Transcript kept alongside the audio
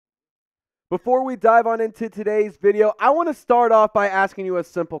Before we dive on into today's video, I want to start off by asking you a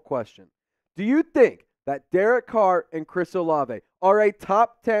simple question. Do you think that Derek Carr and Chris Olave are a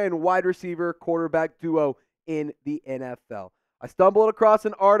top 10 wide receiver quarterback duo in the NFL? I stumbled across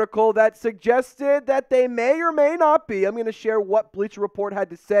an article that suggested that they may or may not be. I'm going to share what Bleacher Report had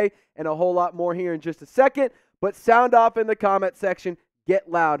to say and a whole lot more here in just a second. But sound off in the comment section, get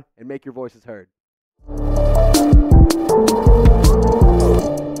loud, and make your voices heard.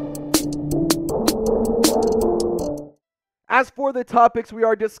 As for the topics we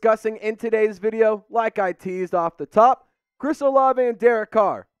are discussing in today's video, like I teased off the top, Chris Olave and Derek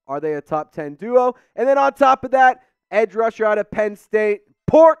Carr, are they a top 10 duo? And then on top of that, edge rusher out of Penn State,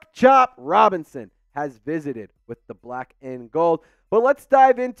 Pork Chop Robinson, has visited with the black and gold. But let's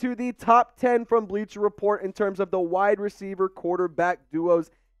dive into the top 10 from Bleacher Report in terms of the wide receiver quarterback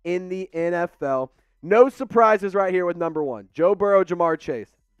duos in the NFL. No surprises right here with number 1. Joe Burrow, Jamar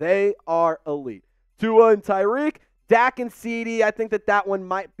Chase. They are elite. Tua and Tyreek. Dak and CeeDee, I think that one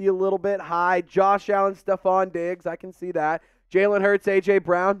might be a little bit high. Josh Allen, Stephon Diggs, I can see that. Jalen Hurts, A.J.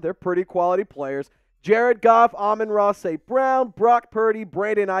 Brown, they're pretty quality players. Jared Goff, Amon-Ra St. Brown, Brock Purdy,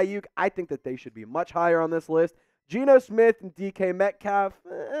 Brandon Ayuk, I think that they should be much higher on this list. Geno Smith and DK Metcalf,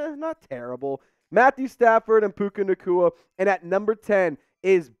 not terrible. Matthew Stafford and Puka Nacua. And at number 10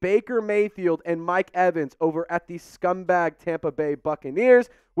 is Baker Mayfield and Mike Evans over at the scumbag Tampa Bay Buccaneers,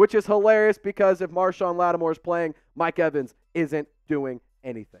 which is hilarious because if Marshawn Lattimore is playing, Mike Evans isn't doing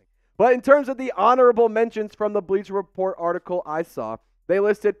anything. But in terms of the honorable mentions from the Bleacher Report article I saw, they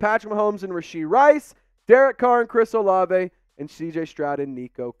listed Patrick Mahomes and Rashee Rice, Derek Carr and Chris Olave, and C.J. Stroud and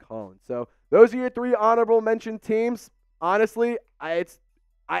Nico Collins. So those are your 3 honorable mention teams. Honestly, I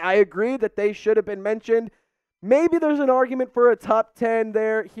agree that they should have been mentioned. Maybe there's an argument for a top 10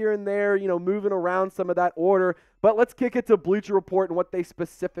 there, here and there, moving around some of that order. But let's kick it to Bleacher Report and what they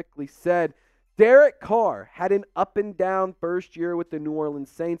specifically said. Derek Carr had an up and down first year with the New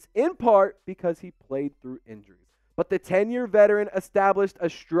Orleans Saints, in part because he played through injuries. But the 10-year veteran established a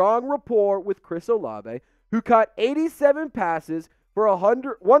strong rapport with Chris Olave, who caught 87 passes for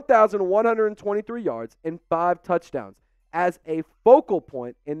 1,123 yards and 5 touchdowns as a focal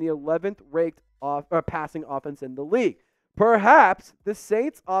point in the 11th ranked passing offense in the league. Perhaps the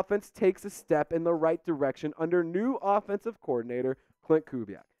Saints offense takes a step in the right direction under new offensive coordinator Clint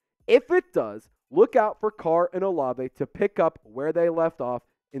Kubiak. If it does, look out for Carr and Olave to pick up where they left off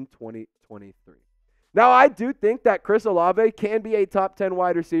in 2023. Now, I do think that Chris Olave can be a top 10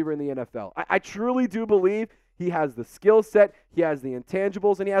 wide receiver in the NFL. I truly do believe he has the skill set, he has the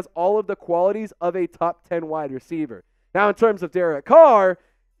intangibles, and he has all of the qualities of a top 10 wide receiver. Now, in terms of Derek Carr,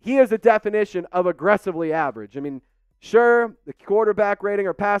 he is a definition of aggressively average. I mean, sure, the quarterback rating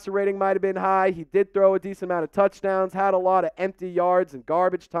or passer rating might have been high. He did throw a decent amount of touchdowns, had a lot of empty yards and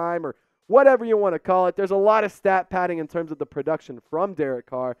garbage time or whatever you want to call it. There's a lot of stat padding in terms of the production from Derek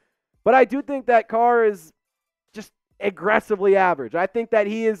Carr. But I do think that Carr is just aggressively average. I think that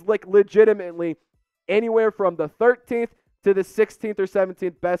he is legitimately anywhere from the 13th to the 16th or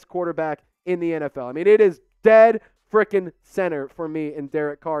 17th best quarterback in the NFL. I mean, it is dead freaking center for me in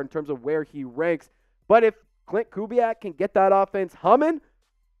Derek Carr in terms of where he ranks. But if Clint Kubiak can get that offense humming,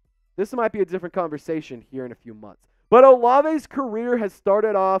 this might be a different conversation here in a few months. But Olave's career has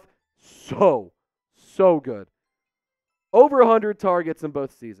started off so good. Over 100 targets in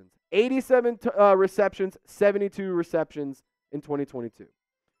both seasons. 87 receptions, 72 receptions in 2022.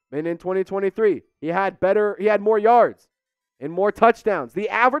 And in 2023, he had more yards and more touchdowns. The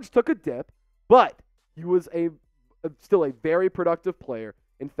average took a dip, but he was still a very productive player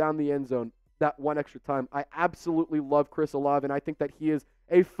and found the end zone that one extra time. I absolutely love Chris Olave, and I think that he is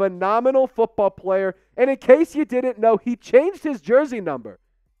a phenomenal football player. And in case you didn't know, he changed his jersey number.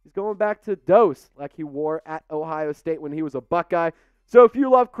 He's going back to Dose like he wore at Ohio State when he was a Buckeye. So if you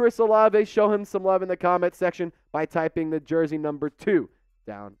love Chris Olave, show him some love in the comment section by typing the jersey number 2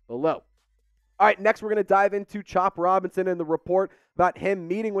 down below. All right, next we're going to dive into Chop Robinson and the report about him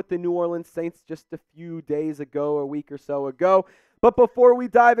meeting with the New Orleans Saints just a few days ago, a week or so ago. But before we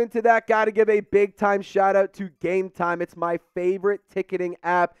dive into that, got to give a big-time shout-out to Game Time. It's my favorite ticketing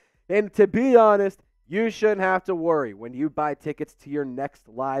app. And to be honest, you shouldn't have to worry when you buy tickets to your next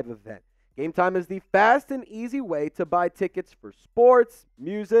live event. Game Time is the fast and easy way to buy tickets for sports,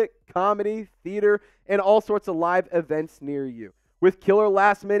 music, comedy, theater, and all sorts of live events near you. With killer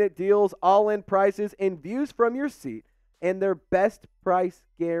last-minute deals, all-in prices, and views from your seat, and their best price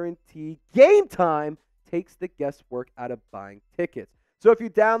guarantee, Game Time takes the guesswork out of buying tickets. So if you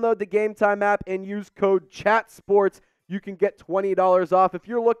download the Game Time app and use code CHATSPORTS, you can get $20 off. If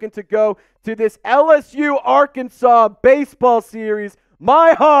you're looking to go to this LSU-Arkansas baseball series,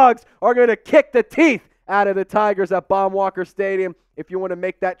 My Hogs are going to kick the teeth out of the Tigers at Baum-Walker Stadium. If you want to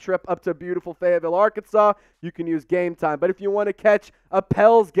make that trip up to beautiful Fayetteville, Arkansas, you can use Game Time. But if you want to catch a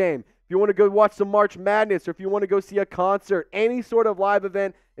Pels game, if you want to go watch some March Madness, or if you want to go see a concert, any sort of live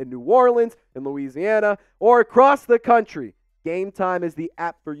event in New Orleans, in Louisiana, or across the country, Game Time is the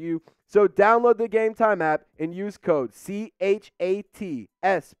app for you. So download the Game Time app and use code CHATSPORTS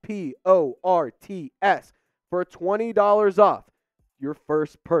for $20 off your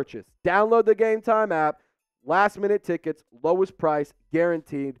first purchase. Download the Game Time app. Last minute tickets, lowest price,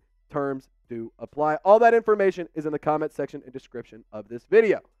 guaranteed. Terms do apply. All that information is in the comment section and description of this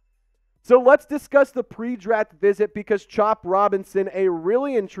video. So let's discuss the pre-draft visit, because Chop Robinson, a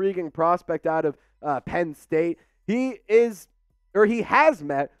really intriguing prospect out of Penn State, he has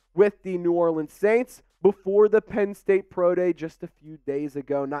met with the New Orleans Saints before the Penn State Pro Day just a few days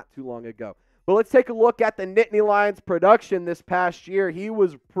ago, not too long ago. But let's take a look at the Nittany Lions production this past year. He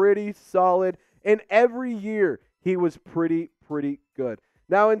was pretty solid, and every year he was pretty good.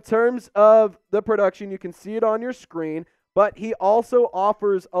 Now, in terms of the production, you can see it on your screen, but he also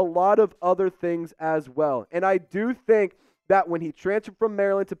offers a lot of other things as well. And I do think that when he transferred from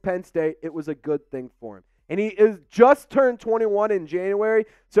Maryland to Penn State, it was a good thing for him. And he is just turned 21 in January,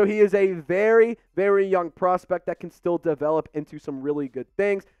 so he is a very young prospect that can still develop into some really good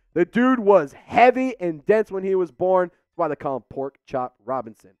things. The dude was heavy and dense when he was born. That's why they call him Pork Chop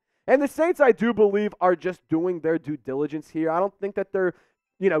Robinson. And the Saints, I do believe, are just doing their due diligence here. I don't think that they're,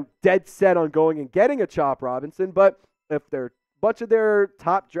 dead set on going and getting a Chop Robinson, but if a bunch of their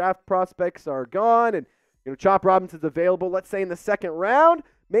top draft prospects are gone and Chop Robinson's available, let's say in the second round,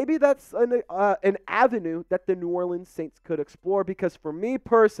 maybe that's an avenue that the New Orleans Saints could explore. Because for me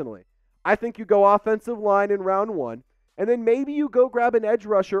personally, I think you go offensive line in round 1, and then maybe you go grab an edge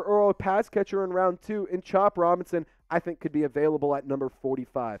rusher or a pass catcher in round 2, and Chop Robinson, I think, could be available at number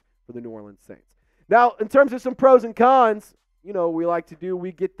 45 for the New Orleans Saints. Now, in terms of some pros and cons, we like to do,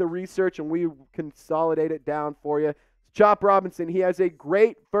 we get the research and we consolidate it down for you. Chop Robinson, he has a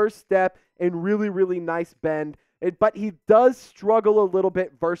great first step and really nice bend, but he does struggle a little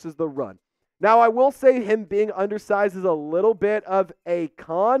bit versus the run. Now, I will say him being undersized is a little bit of a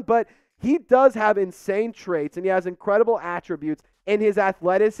con, but he does have insane traits and he has incredible attributes, and his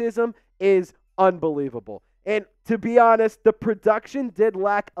athleticism is unbelievable. And to be honest, the production did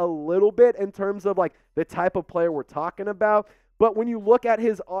lack a little bit in terms of the type of player we're talking about. But when you look at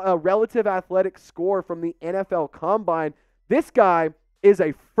his relative athletic score from the NFL Combine, this guy is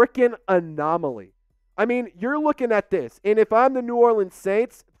a freaking anomaly. I mean, you're looking at this, and if I'm the New Orleans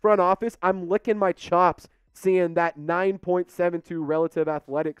Saints front office, I'm licking my chops seeing that 9.72 relative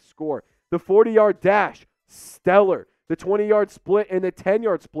athletic score. The 40-yard dash, stellar. The 20-yard split and the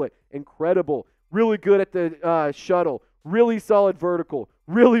 10-yard split, incredible. Really good at the shuttle. Really solid vertical.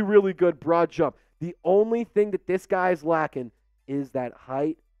 Really good broad jump. The only thing that this guy is lacking is that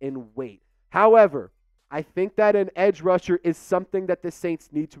height and weight. However, I think that an edge rusher is something that the Saints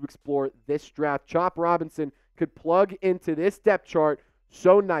need to explore this draft. Chop Robinson could plug into this depth chart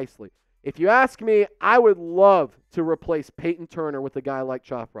so nicely. If you ask me, I would love to replace Peyton Turner with a guy like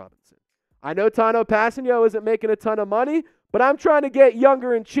Chop Robinson. I know Tano Passanio isn't making a ton of money, but I'm trying to get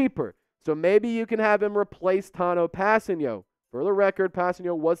younger and cheaper. So maybe you can have him replace Tano Passanio. For the record,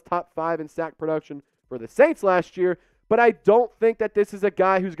 Passanio was top 5 in sack production for the Saints last year, but I don't think that this is a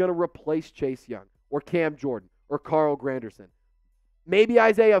guy who's going to replace Chase Young or Cam Jordan or Carl Granderson. Maybe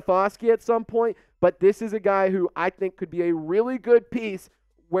Isaiah Foskey at some point, but this is a guy who I think could be a really good piece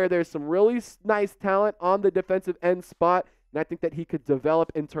where there's some really nice talent on the defensive end spot, and I think that he could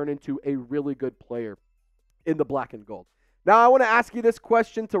develop and turn into a really good player in the black and gold. Now, I want to ask you this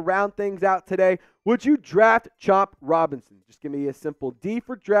question to round things out today. Would you draft Chop Robinson? Just give me a simple D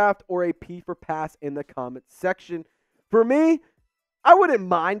for draft or a P for pass in the comments section. For me, I wouldn't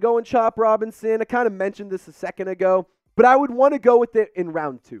mind going Chop Robinson. I kind of mentioned this a second ago, but I would want to go with it in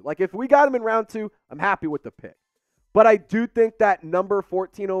round 2. If we got him in round 2, I'm happy with the pick. But I do think that number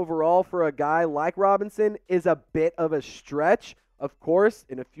 14 overall for a guy like Robinson is a bit of a stretch. Of course,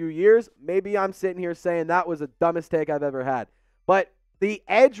 in a few years, maybe I'm sitting here saying that was the dumbest take I've ever had. But the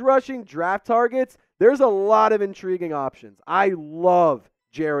edge rushing draft targets, there's a lot of intriguing options. I love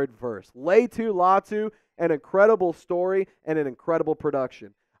Jared Verse. Latu Latu, an incredible story and an incredible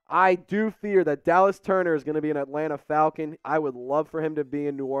production. I do fear that Dallas Turner is going to be an Atlanta Falcon. I would love for him to be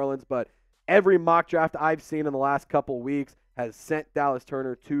in New Orleans, but every mock draft I've seen in the last couple weeks has sent Dallas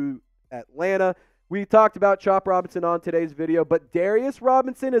Turner to Atlanta. We talked about Chop Robinson on today's video, but Darius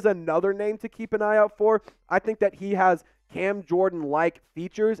Robinson is another name to keep an eye out for. I think that he has Cam Jordan-like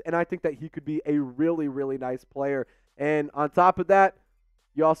features, and I think that he could be a really nice player. And on top of that,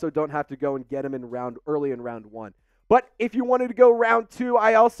 you also don't have to go and get him early in round 1. But if you wanted to go round 2,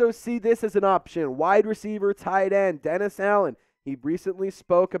 I also see this as an option. Wide receiver, tight end, Dennis Allen. He recently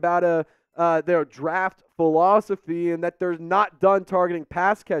spoke about their draft philosophy and that they're not done targeting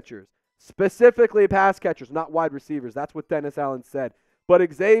pass catchers, specifically pass catchers, not wide receivers. That's what Dennis Allen said.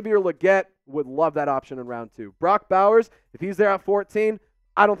 But Xavier Legette would love that option in round 2. Brock Bowers, if he's there at 14,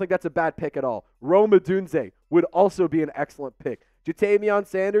 I don't think that's a bad pick at all. Rome Odunze would also be an excellent pick. Jatavion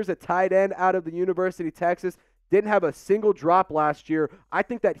Sanders, a tight end out of the University of Texas, didn't have a single drop last year. I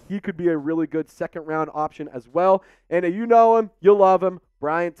think that he could be a really good second-round option as well. And you know him, you love him,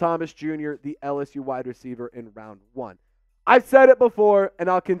 Brian Thomas Jr., the LSU wide receiver in round 1. I've said it before, and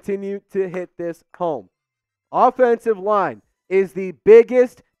I'll continue to hit this home. Offensive line is the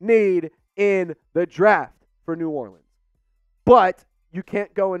biggest need in the draft for New Orleans. But you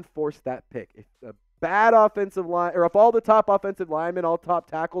can't go and force that pick. If a bad offensive line, or if all the top offensive linemen, all top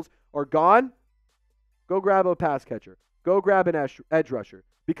tackles are gone, go grab a pass catcher. Go grab an edge rusher.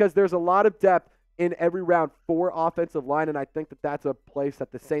 Because there's a lot of depth in every round for offensive line, and I think that that's a place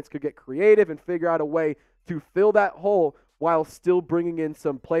that the Saints could get creative and figure out a way to fill that hole while still bringing in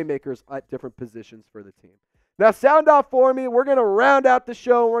some playmakers at different positions for the team. Now, sound off for me. We're going to round out the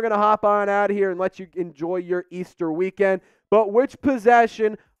show, and we're going to hop on out of here and let you enjoy your Easter weekend. But which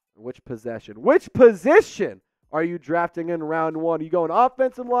position are you drafting in round 1? Are you going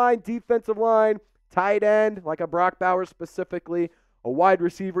offensive line, defensive line, tight end, like a Brock Bowers specifically, a wide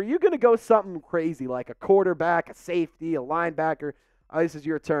receiver? You're going to go something crazy like a quarterback, a safety, a linebacker. This is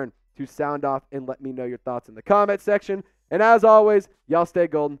your turn to sound off and let me know your thoughts in the comment section. And as always, y'all stay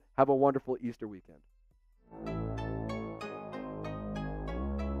golden. Have a wonderful Easter weekend.